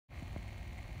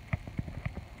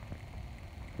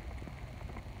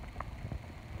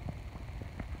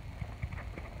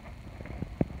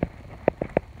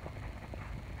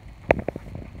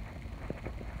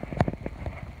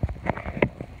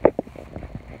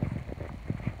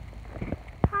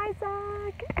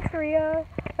it's Rhea.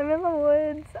 I'm in the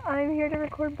woods. I'm here to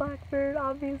record Blackbird,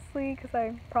 obviously, because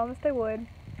I promised I would.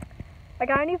 I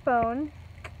got a new phone,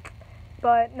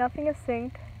 but nothing is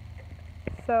synced,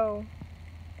 so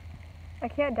I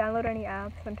can't download any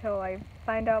apps until I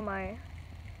find out my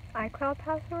iCloud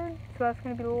password, so that's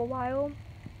going to be a little while.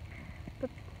 But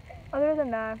other than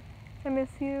that, I miss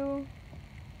you,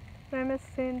 and I miss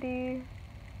Cindy,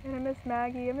 and I miss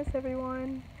Maggie, I miss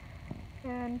everyone,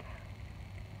 and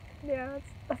yeah,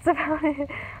 that's about it.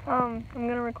 I'm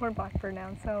gonna record Blackbird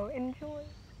now, so enjoy.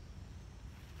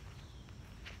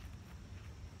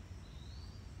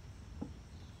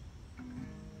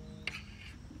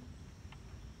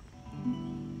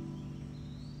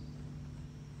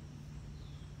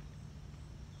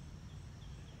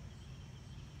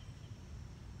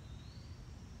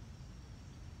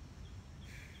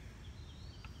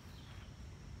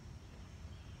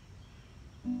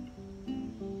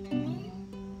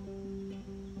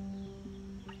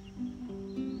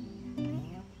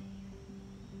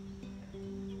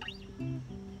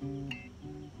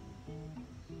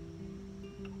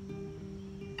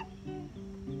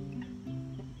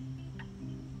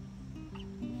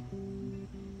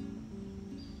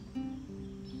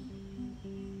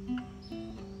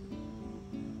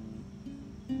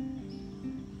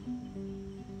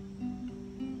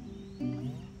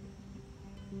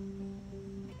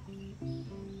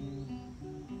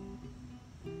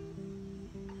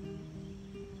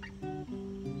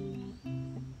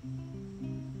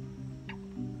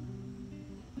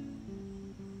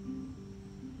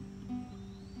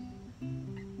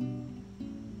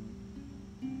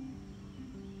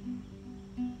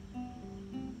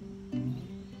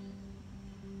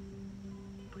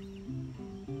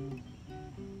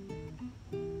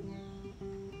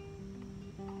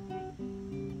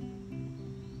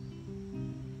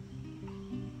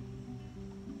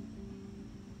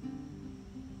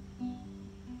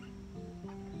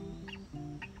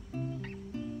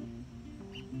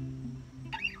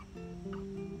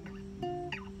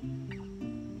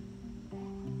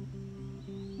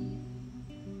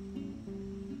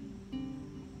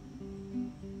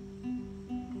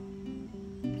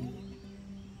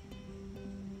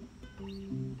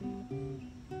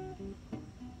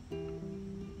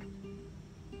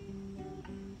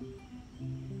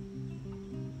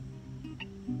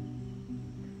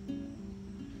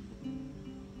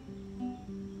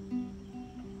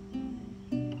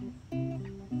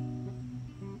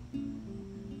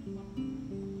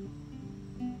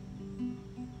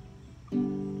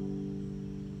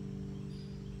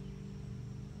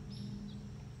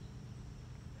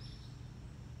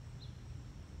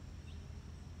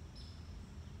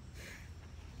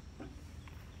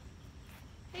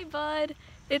 Hey bud,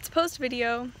 it's post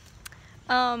video.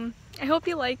 I hope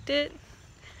you liked it.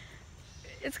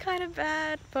 It's kind of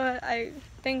bad, but I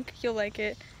think you'll like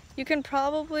it. You can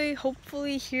probably,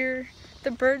 hopefully, hear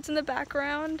the birds in the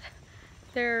background.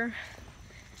 They're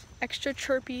extra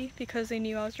chirpy because they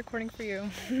knew I was recording for you.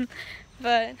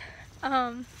 But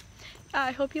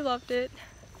I hope you loved it,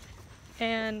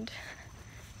 and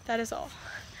that is all.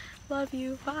 Love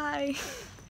you, bye.